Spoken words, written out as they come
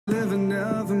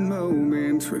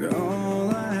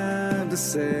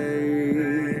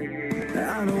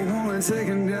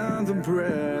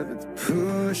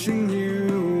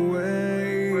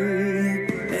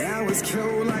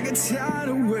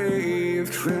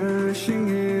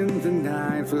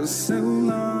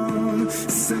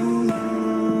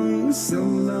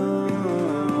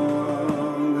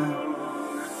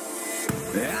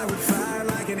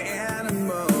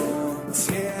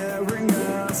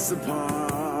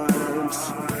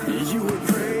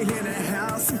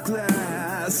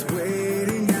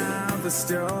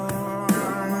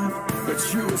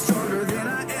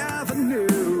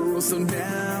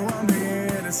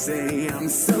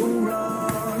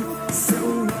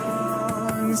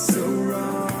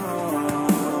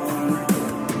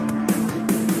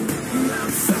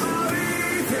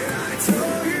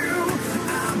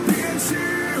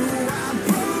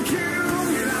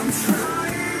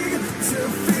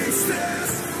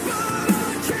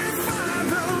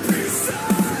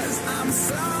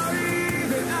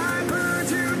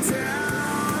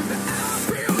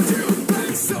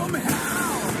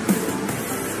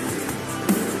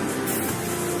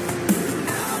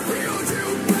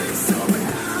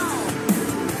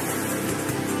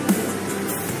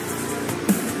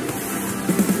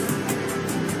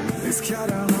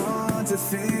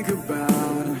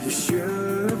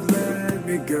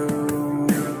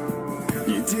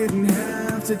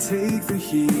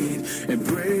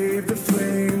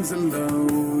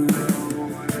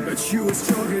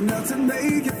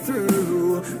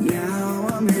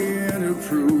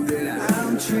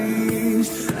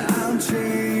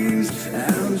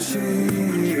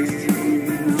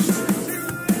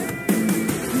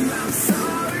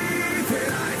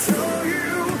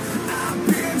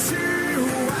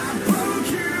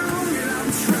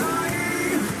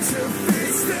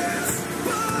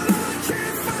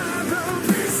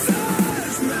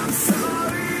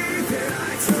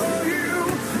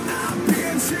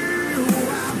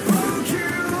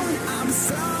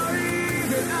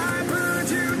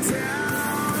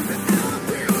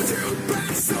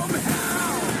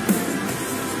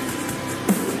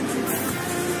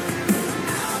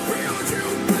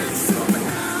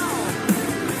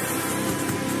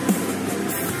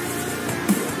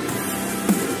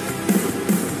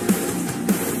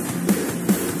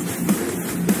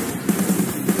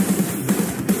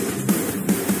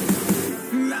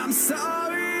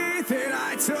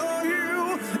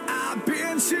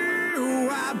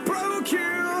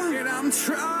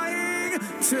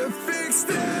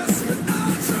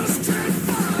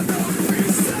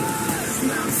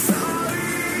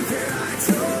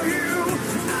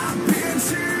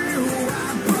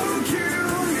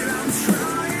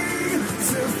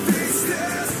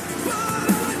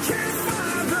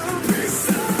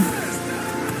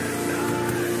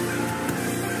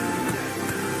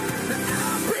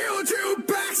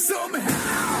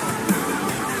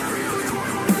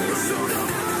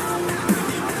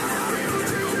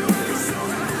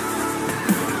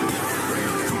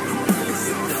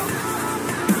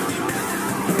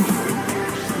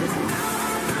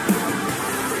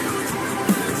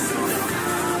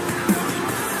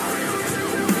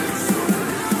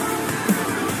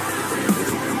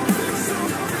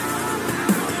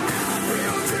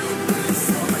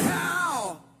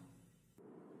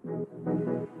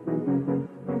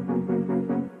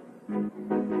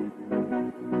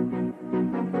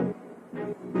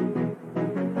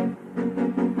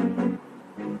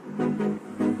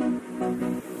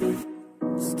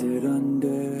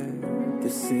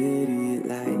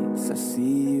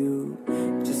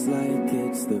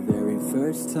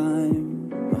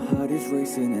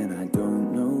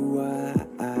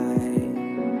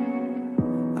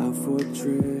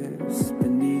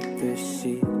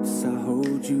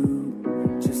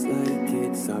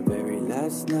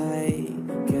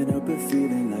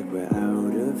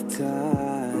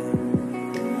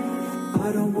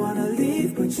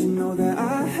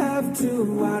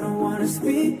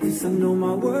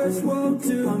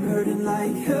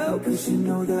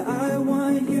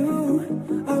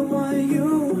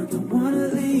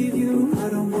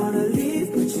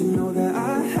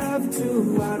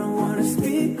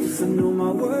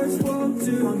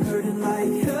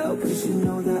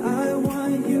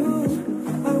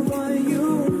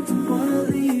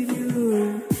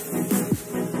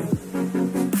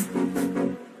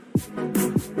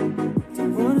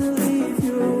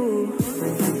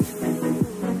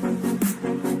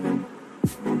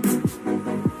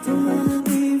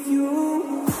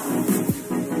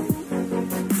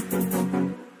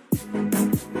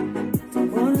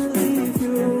Don't wanna leave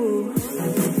you.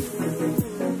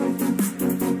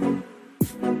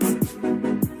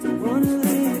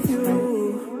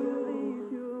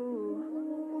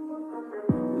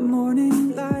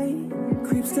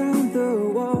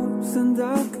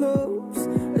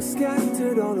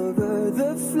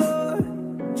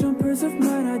 years of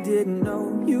mine I didn't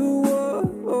know you were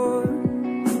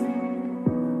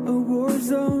a war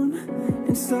zone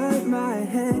inside my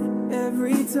head.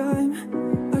 Every time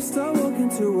I start walking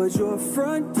towards your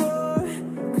front door,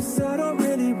 'cause I don't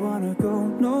really wanna go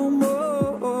no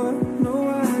more. No,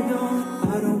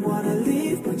 I don't wanna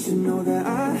leave, but you know that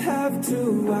I have to.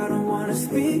 I don't wanna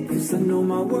speak, 'cause I know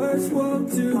my words won't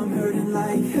do. I'm hurting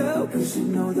like hell, 'cause you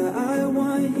know that I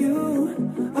want you.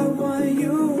 I want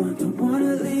you, don't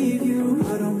wanna leave you.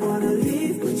 I don't wanna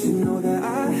leave, but you know that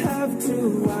I have to.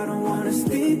 I don't wanna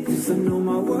speak, 'cause I know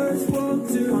my words won't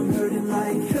do. I'm hurting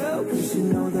like hell, 'cause you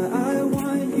know that I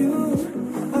want you.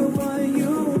 I want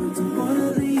you, don't wanna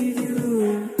leave you.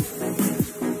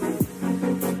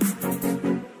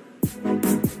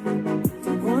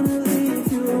 Don't wanna leave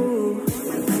you.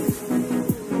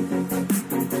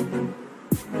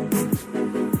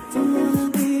 Don't wanna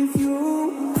leave you.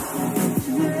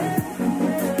 Yeah.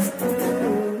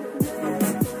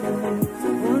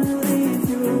 Don't wanna leave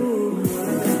you.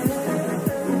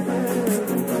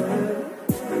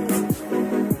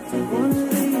 Don't wanna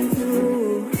leave you.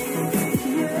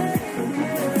 Yeah.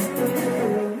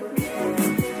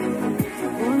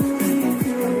 Don't wanna leave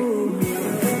you.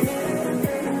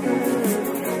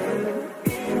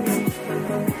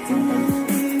 Don't wanna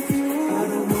leave you. I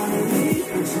don't wanna leave,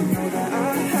 but you know that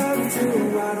I have to.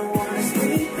 I don't wanna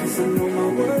speak, 'cause I know my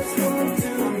words won't do.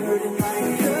 I'm hurting like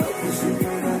hell, 'cause you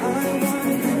know that I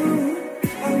want you.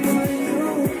 I want you,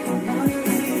 don't wanna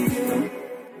leave you.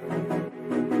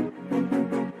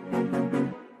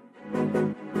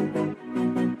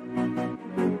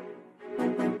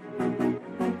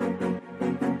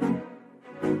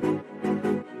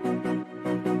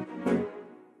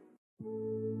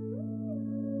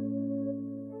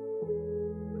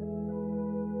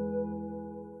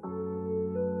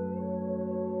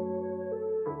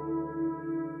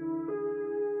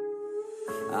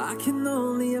 I can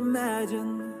only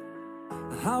imagine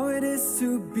how it is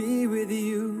to be with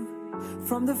you.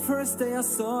 From the first day I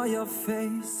saw your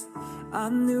face, I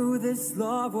knew this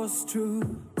love was true.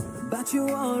 But you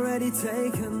already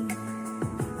taken,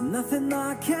 nothing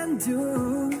I can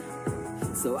do.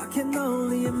 So I can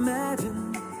only imagine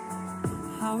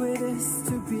how it is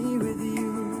to be with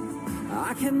you.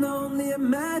 I can only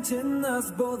imagine us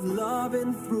both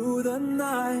loving through the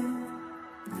night.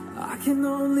 I can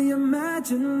only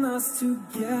imagine us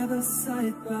together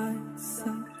side by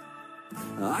side.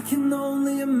 I can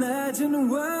only imagine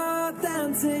we're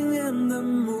dancing in the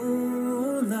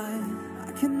moonlight.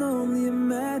 I can only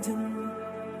imagine.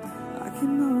 I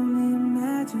can only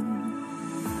imagine.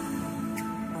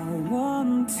 I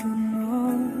want to know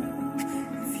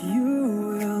if you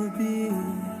will be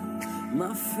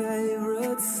my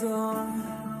favorite song,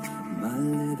 my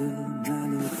little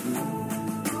melody.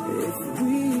 If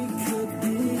we could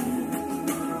be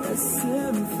a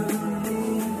symphony,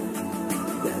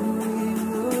 then we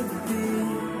would be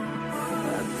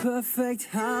a perfect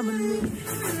harmony.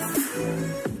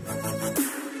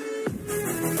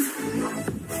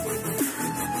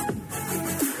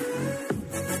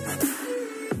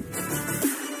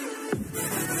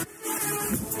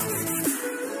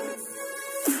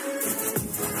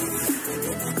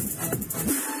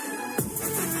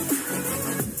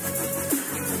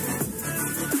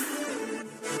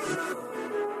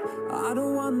 I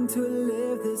don't want to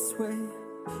live this way.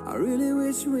 I really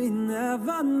wish we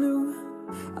never knew.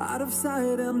 Out of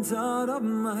sight and out of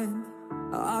mind,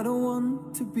 I don't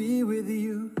want to be with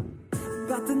you.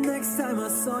 But the next time I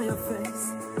saw your face,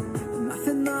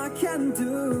 nothing I can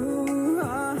do.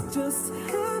 I just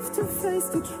have to face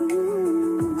the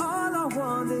truth. All I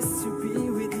want is to be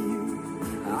with you.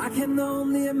 I can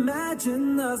only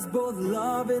imagine us both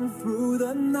loving through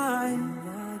the night.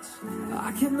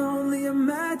 I can only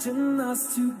imagine us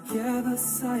together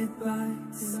side by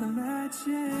side.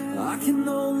 I can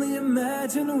only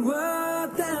imagine we're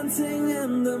dancing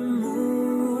in the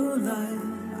moonlight.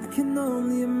 I can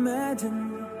only imagine.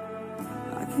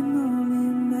 I can only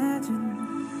imagine.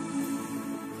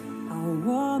 I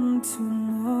want to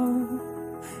know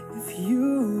if you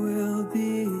will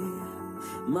be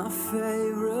my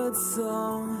favorite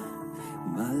song,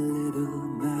 my little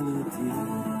melody.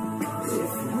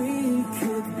 If we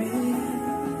could be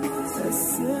a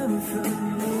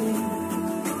symphony,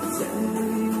 then we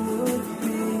would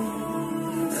be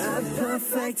a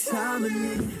perfect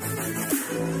harmony.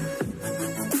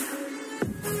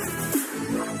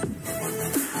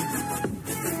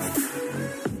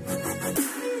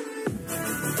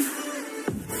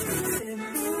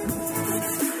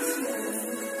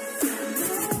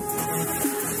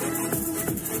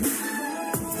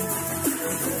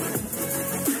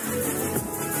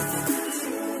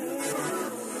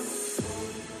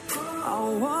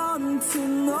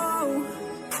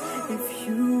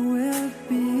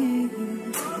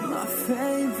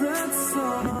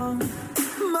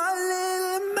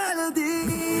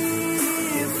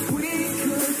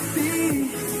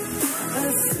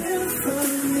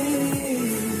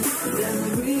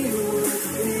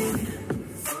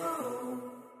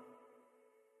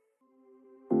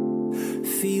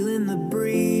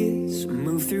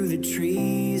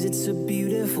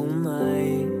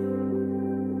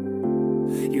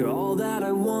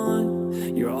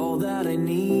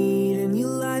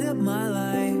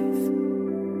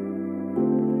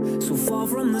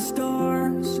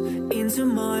 stars, into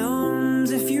my arms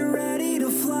if you're ready to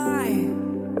fly.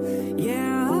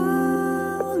 Yeah,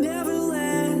 I'll never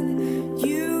let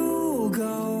you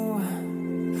go.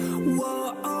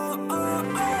 Whoa, oh, oh,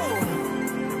 oh.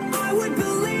 I would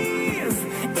believe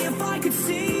if I could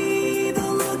see the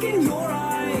look in your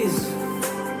eyes.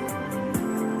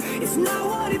 It's not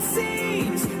what it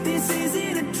seems. This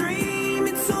isn't a dream.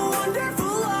 It's a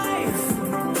wonderful life.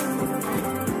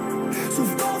 So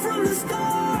fall from the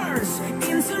stars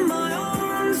into my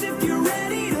arms if you're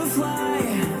ready to fly.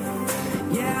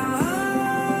 Yeah,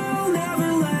 I'll never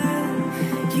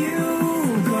let you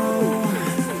go.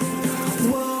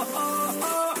 Whoa, oh,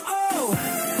 oh, oh.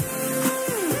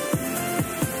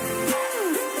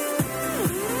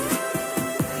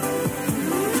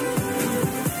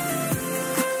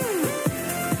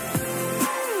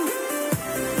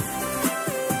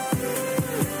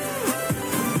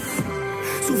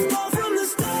 So fall from the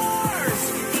stars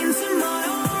into my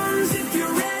arms if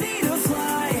you're ready to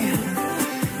fly.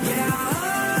 Yeah,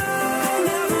 I'll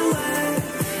never let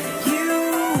you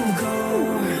go.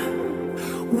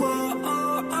 Whoa,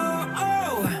 oh, oh,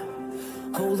 oh.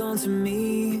 Hold on to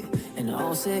me and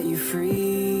I'll set you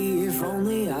free. If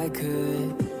only I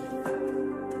could.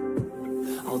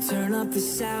 I'll turn up the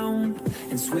sound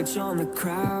and switch on the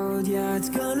crowd. Yeah, it's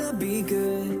gonna be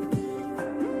good.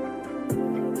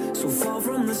 So fall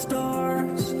from the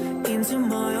stars into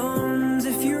my arms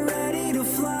if you're ready to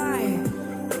fly.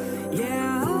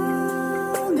 Yeah,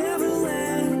 I'll never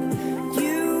let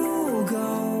you go.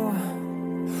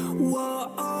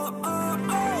 Whoa, oh, oh,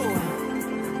 oh.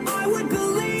 I would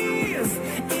believe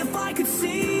if I could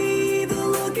see the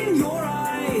look in your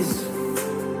eyes.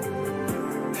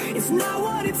 It's not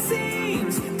what it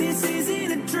seems. This isn't